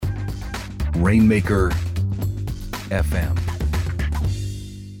Rainmaker FM.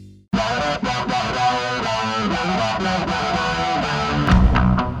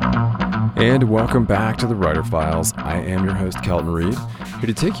 And welcome back to the Writer Files. I am your host, Kelton Reed, here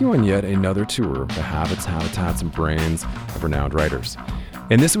to take you on yet another tour of the habits, habitats, and brains of renowned writers.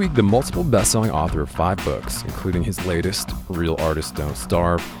 And this week, the multiple best-selling author of 5 books, including his latest, Real Artists Don't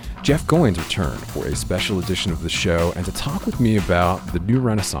Starve, Jeff Goins returned for a special edition of the show and to talk with me about the new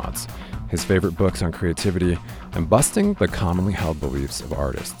renaissance, his favorite books on creativity, and busting the commonly held beliefs of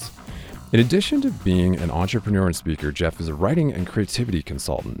artists. In addition to being an entrepreneur and speaker, Jeff is a writing and creativity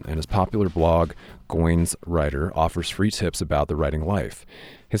consultant, and his popular blog, Goins Writer, offers free tips about the writing life.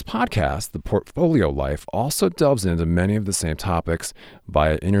 His podcast, The Portfolio Life, also delves into many of the same topics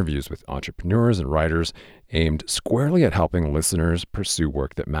via interviews with entrepreneurs and writers aimed squarely at helping listeners pursue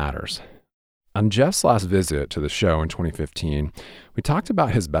work that matters. On Jeff's last visit to the show in 2015, we talked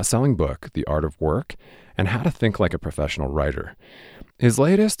about his best-selling book, The Art of Work, and how to think like a professional writer. His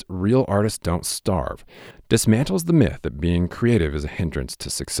latest, Real Artists Don't Starve, dismantles the myth that being creative is a hindrance to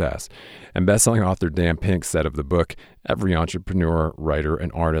success. And best-selling author Dan Pink said of the book, every entrepreneur, writer,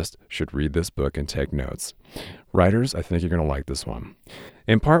 and artist should read this book and take notes. Writers, I think you're going to like this one.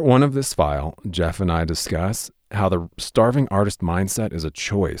 In part 1 of this file, Jeff and I discuss how the starving artist mindset is a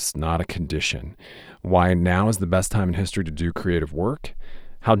choice, not a condition, why now is the best time in history to do creative work,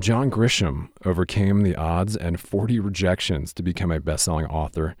 how John Grisham overcame the odds and 40 rejections to become a best-selling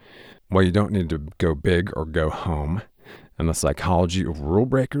author, why you don't need to go big or go home, and the psychology of rule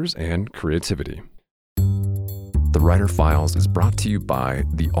breakers and creativity. The Writer Files is brought to you by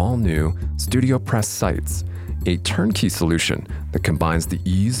the all-new Studio Press Sites, a turnkey solution that combines the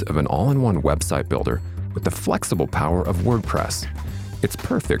ease of an all-in-one website builder with the flexible power of WordPress. It's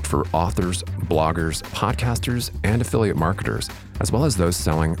perfect for authors, bloggers, podcasters, and affiliate marketers, as well as those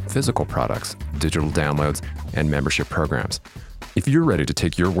selling physical products, digital downloads, and membership programs. If you're ready to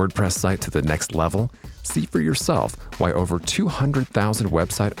take your WordPress site to the next level, see for yourself why over 200,000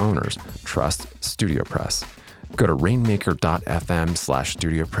 website owners trust StudioPress. Go to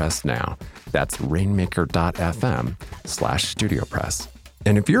rainmaker.fm/StudioPress now. That's rainmaker.fm/StudioPress.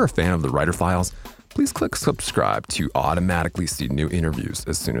 And if you're a fan of the Writer Files, please click subscribe to automatically see new interviews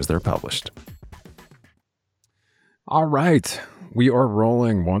as soon as they're published. All right, we are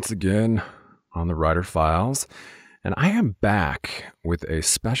rolling once again on the Writer Files, and I am back with a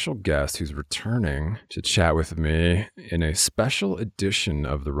special guest who's returning to chat with me in a special edition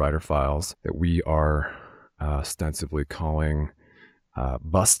of the Writer Files that we are ostensibly calling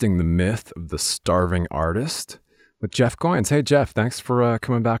Busting the Myth of the Starving Artist with Jeff Goins. Hey, Jeff, thanks for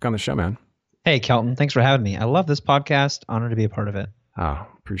coming back on the show, man. Hey, Kelton. Thanks for having me. I love this podcast. Honored to be a part of it. Oh,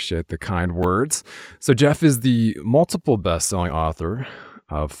 appreciate the kind words. So Jeff is the multiple best-selling author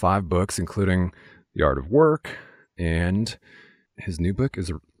of 5 books, including The Art of Work, and his new book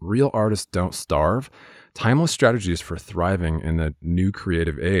is Real Artists Don't Starve, Timeless Strategies for Thriving in the New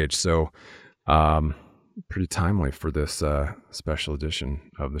Creative Age. So pretty timely for this special edition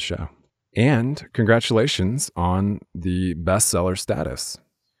of the show. And congratulations on the bestseller status.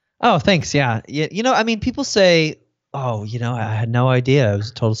 Oh, thanks. Yeah. People say, oh, I had no idea. It was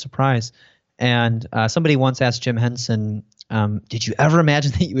a total surprise. And somebody once asked Jim Henson, did you ever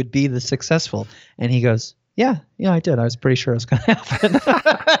imagine that you would be this successful? And he goes, yeah, I did. I was pretty sure it was going to happen.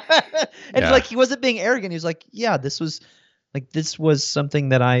 And yeah. He wasn't being arrogant. He was like, yeah, this was something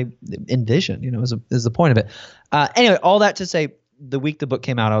that I envisioned, is the point of it. Anyway, all that to say, the week the book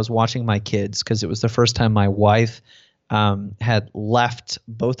came out, I was watching my kids because it was the first time my wife had left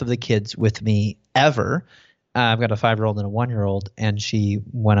both of the kids with me ever. I've got a 5-year-old and a 1-year-old, and she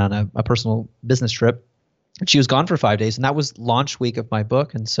went on a personal business trip. She was gone for 5 days, and that was launch week of my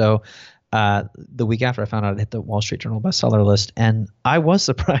book. And so the week after, I found out it hit the Wall Street Journal bestseller list, and I was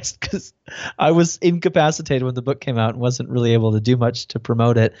surprised because I was incapacitated when the book came out and wasn't really able to do much to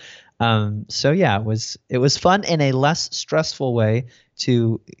promote it. So yeah, it was fun in a less stressful way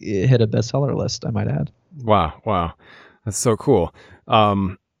to hit a bestseller list, I might add. Wow. That's so cool.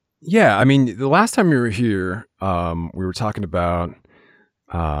 Yeah, I mean, the last time you were here, we were talking about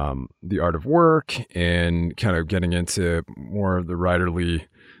The Art of Work and kind of getting into more of the writerly,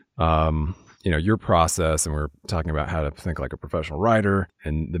 your process. And we were talking about how to think like a professional writer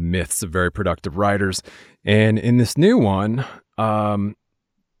and the myths of very productive writers. And in this new one,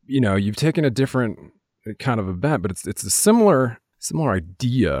 you've taken a different kind of a bet, but it's a similar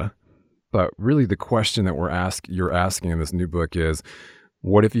idea. But really the question that you're asking in this new book is,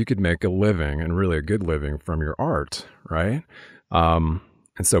 what if you could make a living, and really a good living, from your art, right? And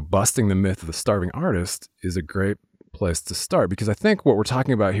so busting the myth of the starving artist is a great place to start? Because I think what we're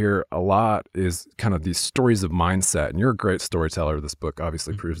talking about here a lot is kind of these stories of mindset, and you're a great storyteller. This book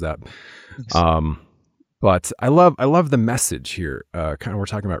obviously proves that. But I love the message here. Kind of we're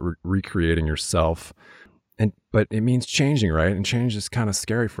talking about recreating yourself, but it means changing, right? And change is kind of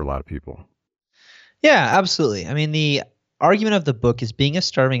scary for a lot of people. Yeah, absolutely. I mean, the argument of the book is being a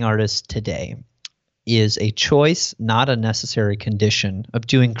starving artist today is a choice, not a necessary condition of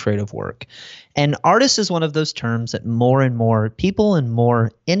doing creative work. And artist is one of those terms that more and more people in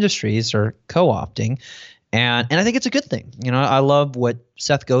more industries are co-opting. And I think it's a good thing. You know, I love what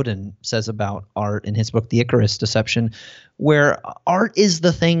Seth Godin says about art in his book, The Icarus Deception, where art is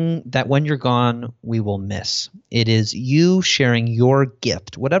the thing that when you're gone, we will miss. It is you sharing your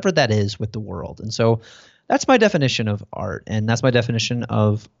gift, whatever that is, with the world. And so that's my definition of art. And that's my definition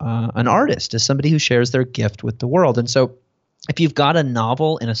of an artist, is somebody who shares their gift with the world. And so if you've got a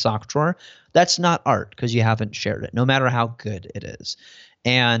novel in a sock drawer, that's not art because you haven't shared it, no matter how good it is.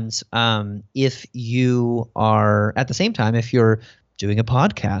 And if you are, at the same time, if you're doing a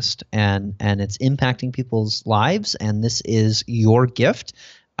podcast and it's impacting people's lives and this is your gift,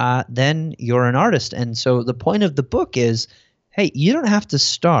 then you're an artist. And so the point of the book is, hey, you don't have to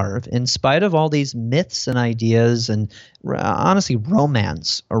starve in spite of all these myths and ideas and honestly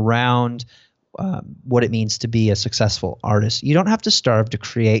romance around what it means to be a successful artist. You don't have to starve to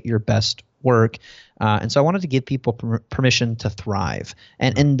create your best work. And so I wanted to give people permission to thrive.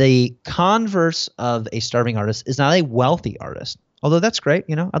 And the converse of a starving artist is not a wealthy artist, although that's great.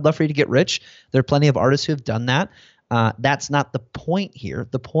 You know, I'd love for you to get rich. There are plenty of artists who have done that. That's not the point here.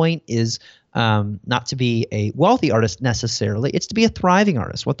 The point is not to be a wealthy artist necessarily. It's to be a thriving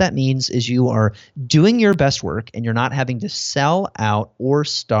artist. What that means is you are doing your best work and you're not having to sell out or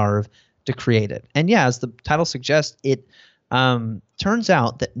starve to create it. And yeah, as the title suggests, it turns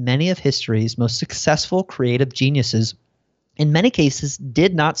out that many of history's most successful creative geniuses, in many cases,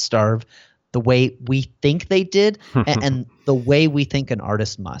 did not starve the way we think they did and the way we think an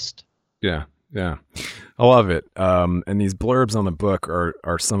artist must. Yeah, yeah. I love it. And these blurbs on the book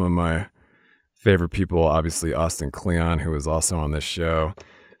are some of my favorite people. Obviously, Austin Kleon, who was also on this show,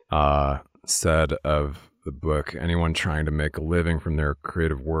 said of the book, anyone trying to make a living from their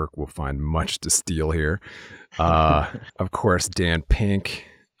creative work will find much to steal here. Of course, Dan Pink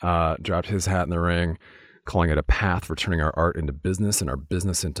dropped his hat in the ring, calling it a path for turning our art into business and our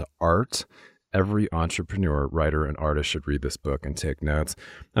business into art. Every entrepreneur, writer, and artist should read this book and take notes.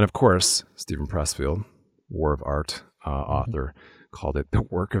 And of course, Stephen Pressfield, War of Art author, called it the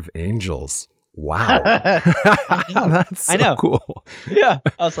work of angels. Wow. That's so cool. Yeah.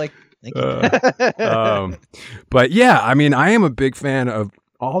 I was like, thank you. But yeah, I mean, I am a big fan of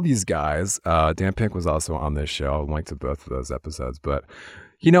all these guys. Dan Pink was also on this show. I'll link to both of those episodes. But,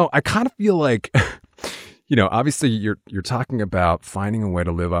 you know, I kind of feel like, you know, obviously you're talking about finding a way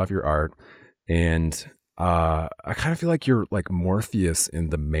to live off your art. And I kind of feel like you're like Morpheus in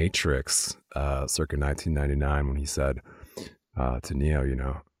The Matrix, circa 1999, when he said to Neo, you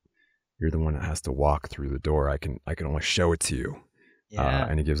know, you're the one that has to walk through the door. I can only show it to you. Yeah.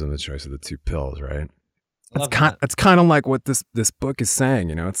 And he gives them the choice of the two pills, right? That's kind of like what this book is saying.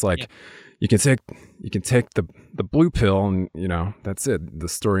 You know, it's like you can take the blue pill and, you know, that's it. The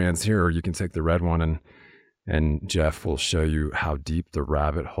story ends here. Or you can take the red one and Jeff will show you how deep the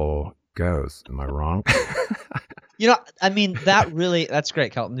rabbit hole goes. Am I wrong? You know, I mean, that's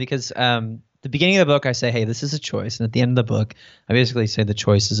great, Kelton, because the beginning of the book, I say, hey, this is a choice. And at the end of the book, I basically say the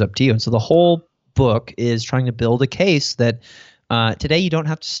choice is up to you. And so the whole book is trying to build a case that today you don't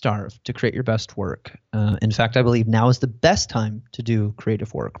have to starve to create your best work. In fact, I believe now is the best time to do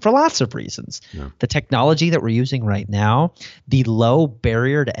creative work for lots of reasons. Yeah. The technology that we're using right now, the low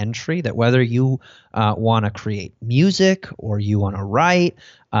barrier to entry, that whether you want to create music or you want to write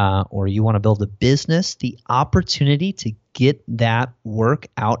or you want to build a business, the opportunity to get that work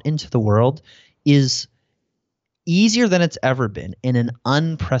out into the world is easier than it's ever been in an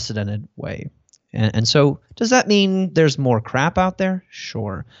unprecedented way. And so does that mean there's more crap out there?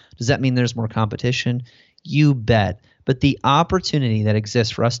 Sure. Does that mean there's more competition? You bet. But the opportunity that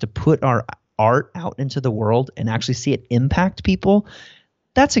exists for us to put our art out into the world and actually see it impact people,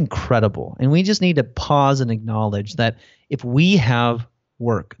 that's incredible. And we just need to pause and acknowledge that if we have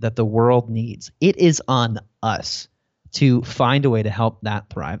work that the world needs, it is on us to find a way to help that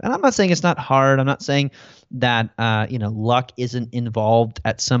thrive. And I'm not saying it's not hard. I'm not saying that luck isn't involved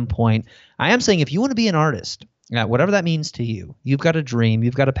at some point. I am saying if you want to be an artist, whatever that means to you, you've got a dream,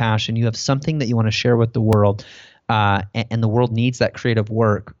 you've got a passion, you have something that you want to share with the world, and the world needs that creative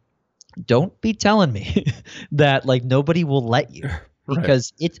work. Don't be telling me that like nobody will let you.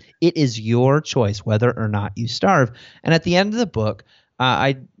 because it is your choice whether or not you starve. And at the end of the book,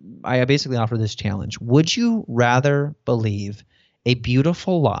 I basically offer this challenge. Would you rather believe a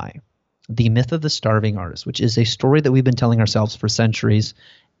beautiful lie, the myth of the starving artist, which is a story that we've been telling ourselves for centuries,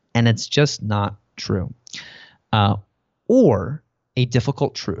 and it's just not true, or a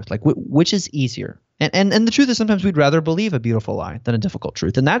difficult truth? Like, which is easier? And the truth is, sometimes we'd rather believe a beautiful lie than a difficult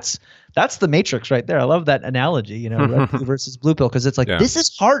truth. And that's the Matrix right there. I love that analogy, red pill versus blue pill, because it's like, this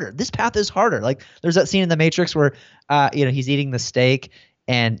is harder. This path is harder. Like, there's that scene in the Matrix where, he's eating the steak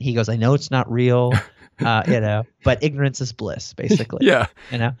and he goes, I know it's not real, but ignorance is bliss, basically. Yeah.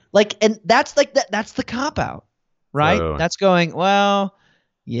 And that's like that's the cop out, right? Totally. That's going, well,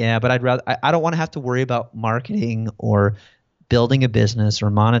 yeah, but I don't want to have to worry about marketing or building a business or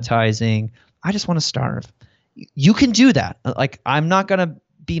monetizing. I just want to starve. You can do that. Like, I'm not going to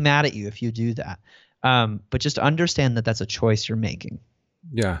be mad at you if you do that. But just understand that that's a choice you're making.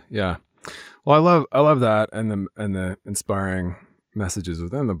 Yeah. Yeah. Well, I love that. And the inspiring messages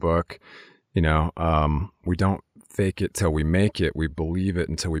within the book, we don't fake it till we make it. We believe it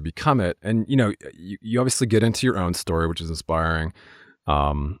until we become it. And, you obviously get into your own story, which is inspiring.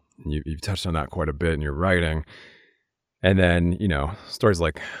 You've touched on that quite a bit in your writing. And then, stories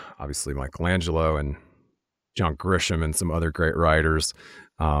like obviously Michelangelo and John Grisham and some other great writers.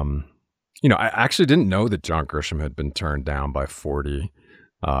 I actually didn't know that John Grisham had been turned down by 40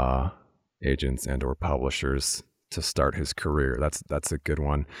 agents and or publishers to start his career. That's a good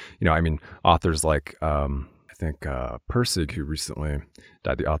one. Authors like I think Persig, who recently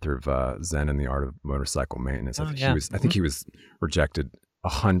died, the author of Zen and the Art of Motorcycle Maintenance. I think he was rejected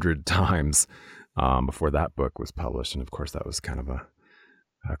 100 times before that book was published, and of course that was kind of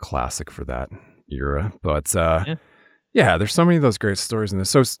a classic for that era. But there's so many of those great stories in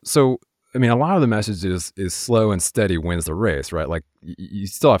this. So a lot of the message is slow and steady wins the race, right? Like, you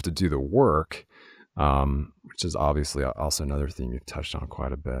still have to do the work, which is obviously also another theme you've touched on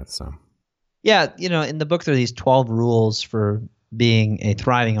quite a bit. So in the book there are these 12 rules for being a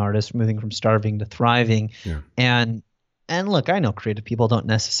thriving artist, moving from starving to thriving. And look, I know creative people don't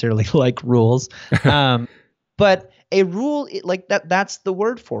necessarily like rules, but a rule like that's the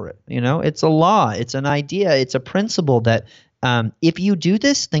word for it. It's a law. It's an idea. It's a principle that if you do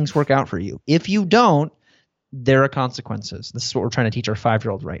this, things work out for you. If you don't, there are consequences. This is what we're trying to teach our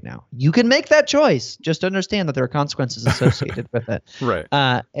 5-year-old right now. You can make that choice. Just understand that there are consequences associated with it. Right.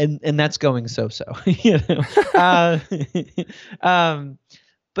 And that's going so-so.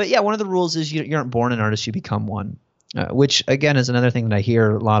 But yeah, one of the rules is you aren't born an artist, you become one. Which again is another thing that I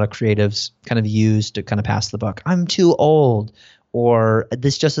hear a lot of creatives kind of use to kind of pass the buck. I'm too old, or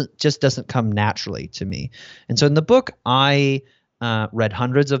this just doesn't come naturally to me. And so in the book, I read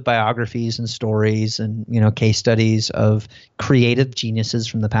hundreds of biographies and stories and case studies of creative geniuses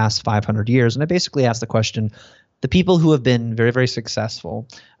from the past 500 years, and I basically asked the question: the people who have been very, very successful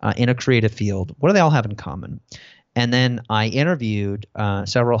in a creative field, what do they all have in common? And then I interviewed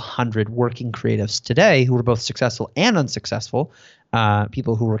several hundred working creatives today who were both successful and unsuccessful,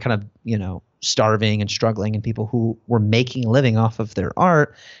 people who were kind of, starving and struggling, and people who were making a living off of their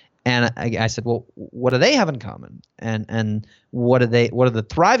art. And I said, well, what do they have in common? And what do the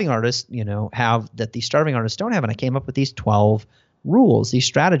thriving artists, have that the starving artists don't have? And I came up with these 12 rules, these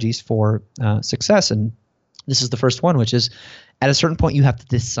strategies for success. And this is the first one, which is at a certain point, you have to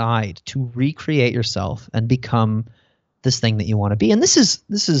decide to recreate yourself and become this thing that you want to be. And this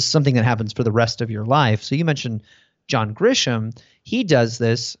is something that happens for the rest of your life. So you mentioned John Grisham. He does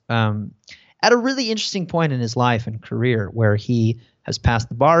this at a really interesting point in his life and career, where he has passed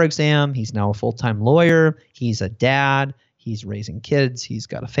the bar exam. He's now a full-time lawyer. He's a dad. He's raising kids. He's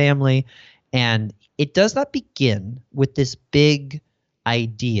got a family. And it does not begin with this big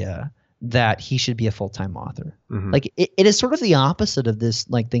idea that he should be a full-time author. Mm-hmm. Like it is sort of the opposite of this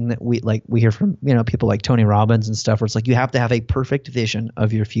thing that we hear from, people like Tony Robbins and stuff, where it's like, you have to have a perfect vision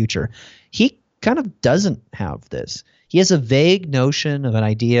of your future. He kind of doesn't have this. He has a vague notion of an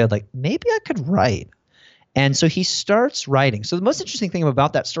idea, like, maybe I could write. And so he starts writing. So the most interesting thing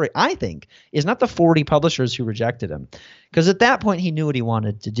about that story, I think, is not the 40 publishers who rejected him, because at that point he knew what he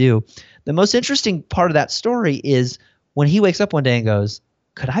wanted to do. The most interesting part of that story is when he wakes up one day and goes,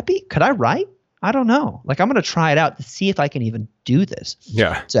 could I write? I don't know. Like, I'm going to try it out to see if I can even do this.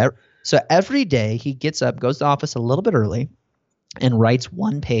 Yeah. So every day he gets up, goes to the office a little bit early, and writes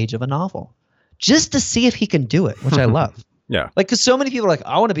one page of a novel just to see if he can do it, which I love. Yeah. Like, because so many people are like,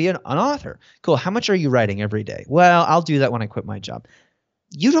 I want to be an author. Cool. How much are you writing every day? Well, I'll do that when I quit my job.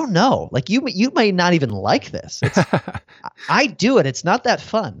 you don't know. Like you might not even like this. I do it. It's not that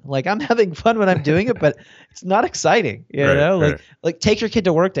fun. Like I'm having fun when I'm doing it, but it's not exciting. You know, like take your kid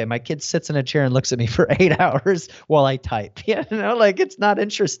to work day. My kid sits in a chair and looks at me for 8 hours while I type. You know, like it's not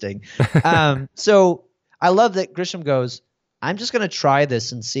interesting. So I love that Grisham goes, I'm just going to try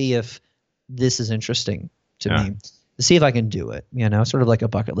this and see if this is interesting to me, to see if I can do it, you know, sort of like a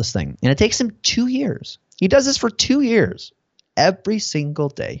bucket list thing. And it takes him 2 years. He does this for 2 years. Every single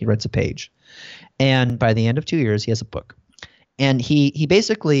day he writes a page. And by the end of 2 years, he has a book. And he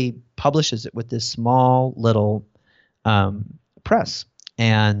basically publishes it with this small little press.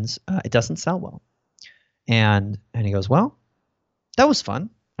 And it doesn't sell well. And he goes, well, that was fun.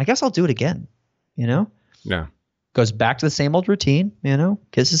 I guess I'll do it again, you know? Yeah. Goes back to the same old routine, you know,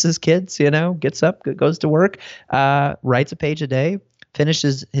 kisses his kids, you know, gets up, goes to work, writes a page a day,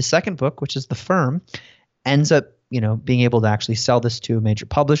 finishes his second book, which is The Firm, ends up, you know, being able to actually sell this to a major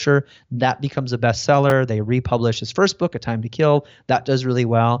publisher. That becomes a bestseller. They republish his first book, A Time to Kill. That does really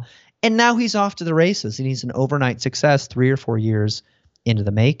well. And now he's off to the races, and he's an overnight success 3 or 4 years into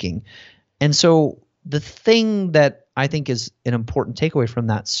the making. And so the thing that I think is an important takeaway from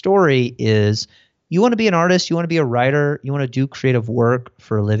that story is you want to be an artist, you want to be a writer, you want to do creative work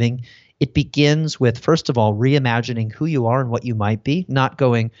for a living. It begins with, first of all, reimagining who you are and what you might be, not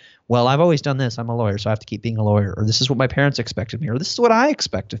going, well, I've always done this. I'm a lawyer, so I have to keep being a lawyer. Or this is what my parents expect of me. Or this is what I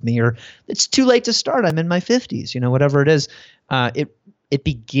expect of me. Or it's too late to start. I'm in my 50s. You know, whatever it is. It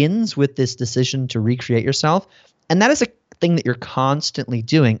begins with this decision to recreate yourself. And that is a thing that you're constantly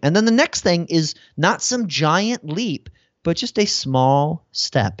doing. And then the next thing is not some giant leap, but just a small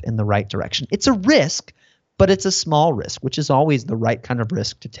step in the right direction. It's a risk, but it's a small risk, which is always the right kind of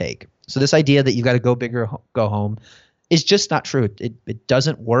risk to take. So this idea that you got to go big or go home is just not true. It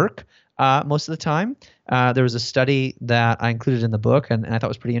doesn't work most of the time. There was a study that I included in the book, and I thought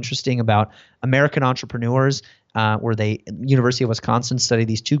was pretty interesting about American entrepreneurs, where University of Wisconsin studied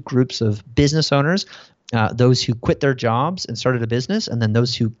these two groups of business owners, those who quit their jobs and started a business, and then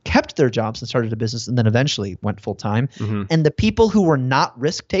those who kept their jobs and started a business and then eventually went full time. Mm-hmm. And the people who were not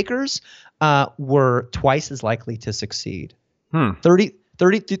risk takers were twice as likely to succeed. 30,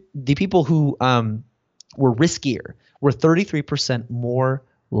 the people who were riskier were 33% more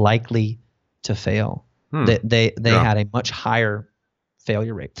likely to fail. They had a much higher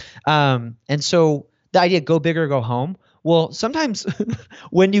failure rate. And so the idea, go big or go home. Well, sometimes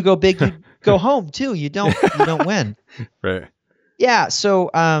when you go big, you go home too. You don't win. Right. Yeah.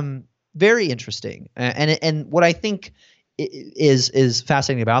 So very interesting. And what I think is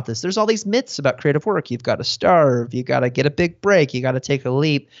fascinating about this, there's all these myths about creative work. You've got to starve. You got to get a big break. You got to take a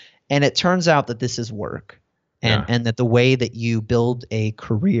leap. And it turns out that this is work. And that the way that you build a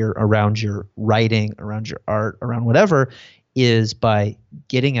career around your writing, around your art, around whatever, is by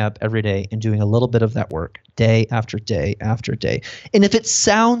getting up every day and doing a little bit of that work day after day after day. And if it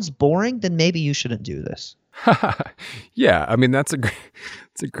sounds boring, then maybe you shouldn't do this. Yeah, I mean that's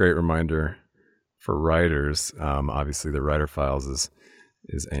a great reminder for writers. Obviously, the Writer Files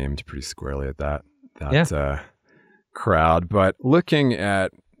is aimed pretty squarely at that crowd. But looking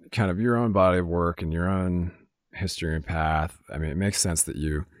at kind of your own body of work and your own history and path, I mean, it makes sense that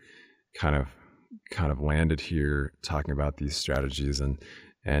you kind of landed here talking about these strategies and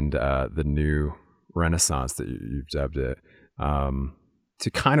the new renaissance that you've dubbed it,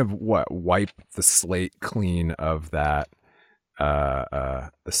 to kind of wipe the slate clean of that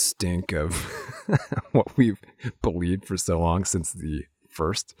the stink of what we've believed for so long since the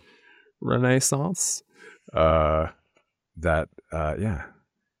first Renaissance. To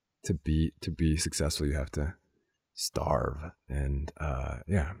be successful, you have to starve, and I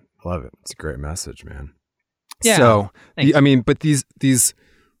love it. It's a great message, man. Yeah. So, but these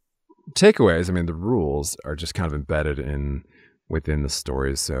takeaways, I mean, the rules are just kind of embedded within the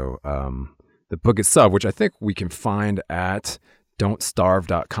stories. So, the book itself, which I think we can find at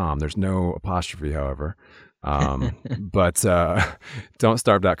don'tstarve.com. There's no apostrophe, however. But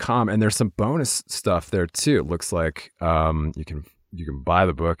don'tstarve.com, and there's some bonus stuff there too. It looks like you can buy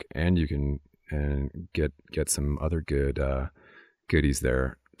the book and you can get some other good goodies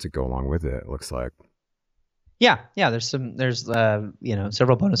there to go along with it. It looks like. Yeah. There's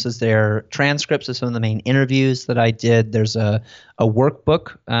several bonuses there. Transcripts of some of the main interviews that I did. There's a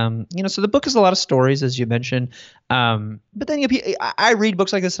workbook. So the book is a lot of stories, as you mentioned. But then I read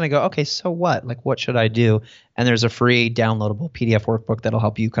books like this and I go, okay, so what? Like, what should I do? And there's a free downloadable PDF workbook that'll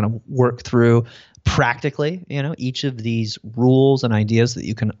help you kind of work through practically, each of these rules and ideas that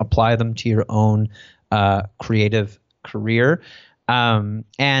you can apply them to your own creative career.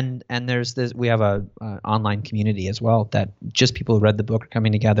 And there's this, we have a online community as well that just people who read the book are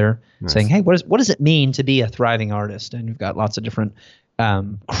coming together saying, hey, what does it mean to be a thriving artist? And we've got lots of different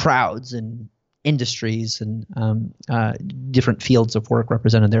crowds and industries and different fields of work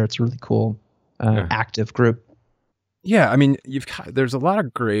represented there. It's a really cool active group. Yeah, I mean, there's a lot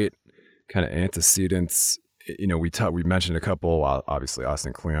of great kind of antecedents. You know, we mentioned a couple, obviously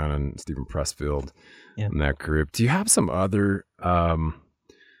Austin Kleon and Stephen Pressfield in that group. Do you have some other authors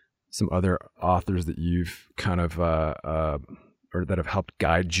that you've kind of or that have helped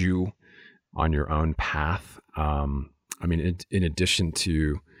guide you on your own path? I mean, in addition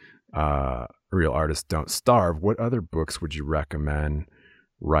to Real Artists Don't Starve, what other books would you recommend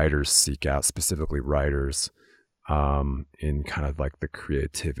writers seek out, specifically writers, in kind of like the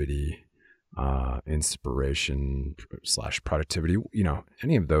creativity, inspiration / productivity, you know,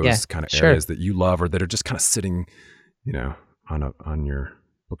 any of those kind of areas that you love or that are just kind of sitting, you know, on your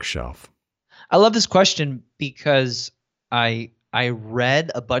bookshelf? I love this question because I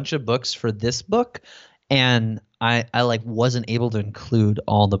read a bunch of books for this book, and I like wasn't able to include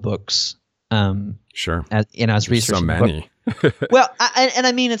all the books. Sure. As I was researching so many. Well,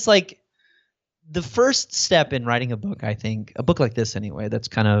 I mean, it's like the first step in writing a book, I think, a book like this anyway, that's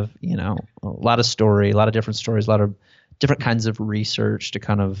kind of, you know, a lot of story, a lot of different stories, a lot of different kinds of research to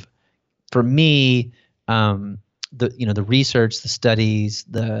kind of, for me, the research, the studies,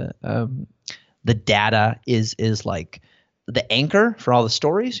 the data is like the anchor for all the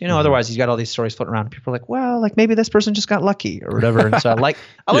stories, you know. Otherwise you got all these stories floating around and people are like, well, like maybe this person just got lucky or whatever. And so I like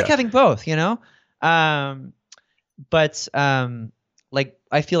having both, you know. But like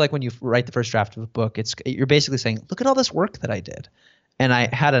I feel like when you write the first draft of a book, you're basically saying, look at all this work that I did. And I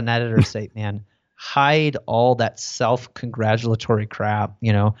had an editor say, man, hide all that self-congratulatory crap,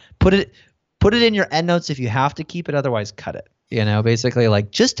 you know, put it in your endnotes if you have to keep it, otherwise cut it. You know, basically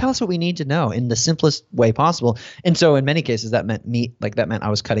like just tell us what we need to know in the simplest way possible. And so in many cases that meant I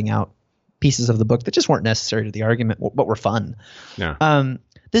was cutting out pieces of the book that just weren't necessary to the argument, but were fun. Yeah.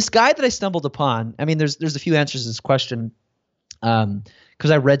 This guy that I stumbled upon, I mean, there's a few answers to this question. Because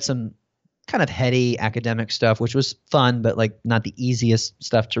I read some kind of heady academic stuff, which was fun, but like not the easiest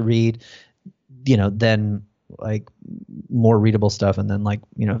stuff to read, you know, then like more readable stuff, and then like,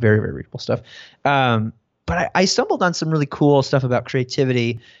 you know, very, very readable stuff. But I stumbled on some really cool stuff about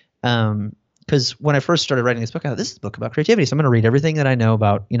creativity. Because when I first started writing this book, I thought, this is a book about creativity. So I'm going to read everything that I know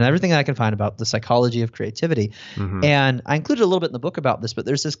about, you know, everything that I can find about the psychology of creativity. And I included a little bit in the book about this, but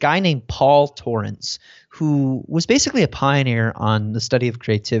there's this guy named Paul Torrance who was basically a pioneer on the study of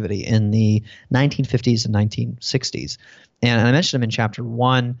creativity in the 1950s and 1960s. And I mentioned him in chapter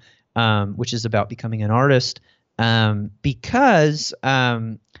 1, which is about becoming an artist, because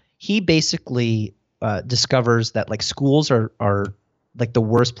he basically discovers that like schools are like the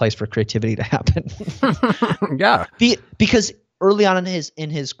worst place for creativity to happen. Yeah. Because early on in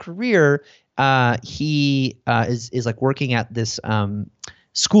his career, he is like working at this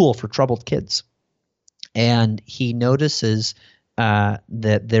school for troubled kids, and he notices that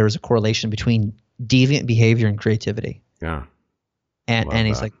there is a correlation between deviant behavior and creativity. Yeah. And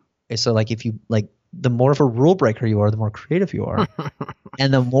he's like, so like if you like, the more of a rule breaker you are, the more creative you are.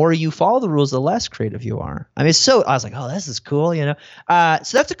 And the more you follow the rules, the less creative you are. I mean, so I was like, oh, this is cool, you know?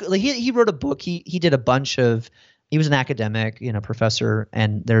 So that's he wrote a book. He did a bunch of, he was an academic, you know, professor,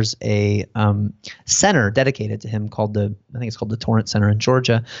 and there's a center dedicated to him called I think it's called the Torrance Center in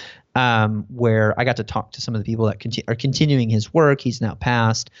Georgia, where I got to talk to some of the people that are continuing his work. He's now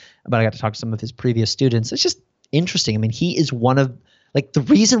passed, but I got to talk to some of his previous students. It's just interesting. I mean, he is one of, like, the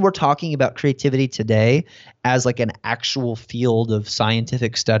reason we're talking about creativity today as like an actual field of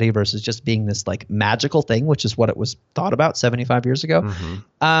scientific study versus just being this like magical thing, which is what it was thought about 75 years ago,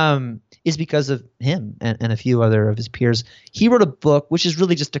 is because of him and a few other of his peers. He wrote a book, which is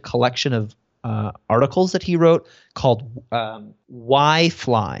really just a collection of articles that he wrote called Why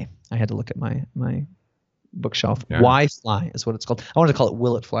Fly. I had to look at my bookshelf. Yeah. Why Fly is what it's called. I wanted to call it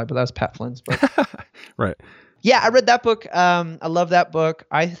Will It Fly, but that was Pat Flynn's book. Right. Yeah, I read that book. I love that book.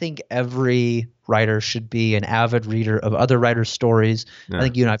 I think every writer should be an avid reader of other writers' stories. Yeah. I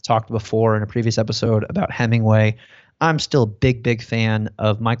think you and I have talked before in a previous episode about Hemingway. I'm still a big, big fan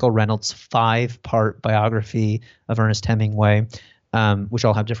of Michael Reynolds' 5-part biography of Ernest Hemingway, which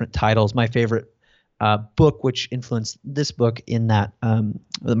all have different titles. My favorite book, which influenced this book in that,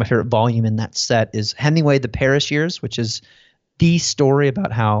 my favorite volume in that set is Hemingway, The Paris Years, which is the story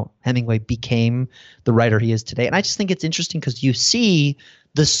about how Hemingway became the writer he is today. And I just think it's interesting because you see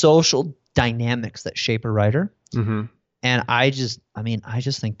the social dynamics that shape a writer. Mm-hmm. And I just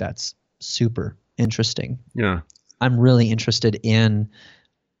think that's super interesting. Yeah. I'm really interested in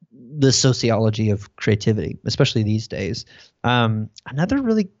the sociology of creativity, especially these days. Another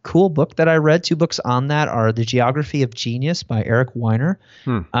really cool book that I read, 2 books on that, are The Geography of Genius by Eric Weiner,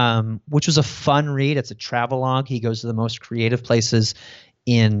 which was a fun read. It's a travelogue. He goes to the most creative places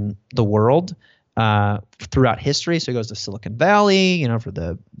in the world throughout history. So he goes to Silicon Valley, for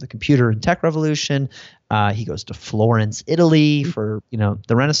the computer and tech revolution. He goes to Florence, Italy for,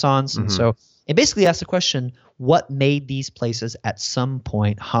 the Renaissance. And so it basically asks the question, what made these places at some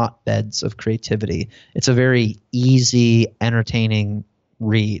point hotbeds of creativity? It's a very easy, entertaining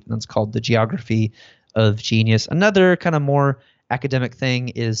read. And it's called The Geography of Genius. Another kind of more academic thing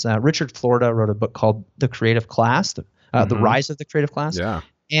is Richard Florida wrote a book called The Creative Class, The Rise of the Creative Class. Yeah.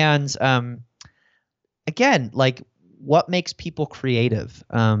 And again, like what makes people creative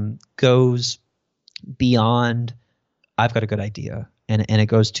goes beyond, I've got a good idea. And it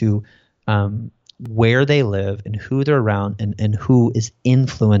goes to where they live and who they're around and who is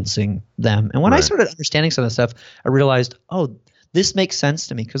influencing them. And when I started understanding some of the stuff, I realized, oh, this makes sense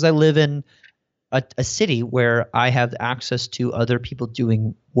to me because I live in a city where I have access to other people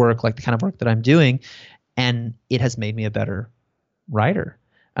doing work, like the kind of work that I'm doing, and it has made me a better writer.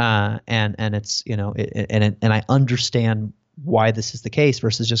 And it's, and I understand why this is the case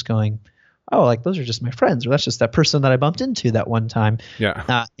versus just going, oh, like those are just my friends, or that's just that person that I bumped into that one time.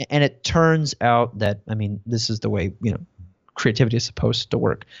 Yeah. And it turns out that, this is the way, creativity is supposed to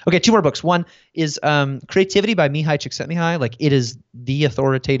work. Okay, 2 more books. One is Creativity by Mihai Csikszentmihalyi. Like it is the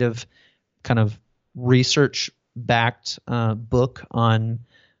authoritative kind of research-backed book on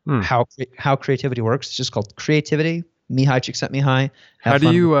how creativity works. It's just called Creativity. Mihai Csikszentmihalyi. How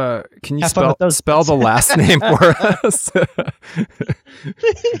do you can you spell the last name for us?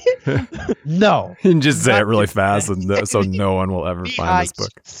 No. You can just say it really fast, so no one will ever find this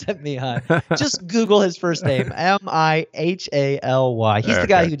book. Mihai. Just Google his first name, Mihaly. He's the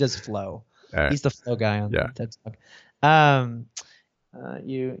guy who does Flow. He's the Flow guy on TED Talk.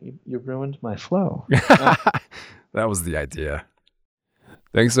 You ruined my flow. That was the idea.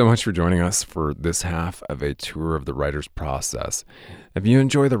 Thanks so much for joining us for this half of a tour of the writer's process. If you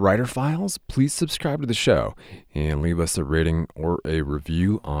enjoy the Writer Files, please subscribe to the show and leave us a rating or a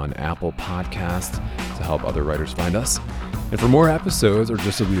review on Apple Podcasts to help other writers find us. And for more episodes or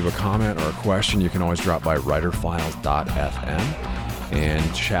just to leave a comment or a question, you can always drop by writerfiles.fm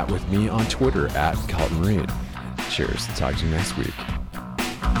and chat with me on Twitter @KeltonReed. Cheers. Talk to you next week.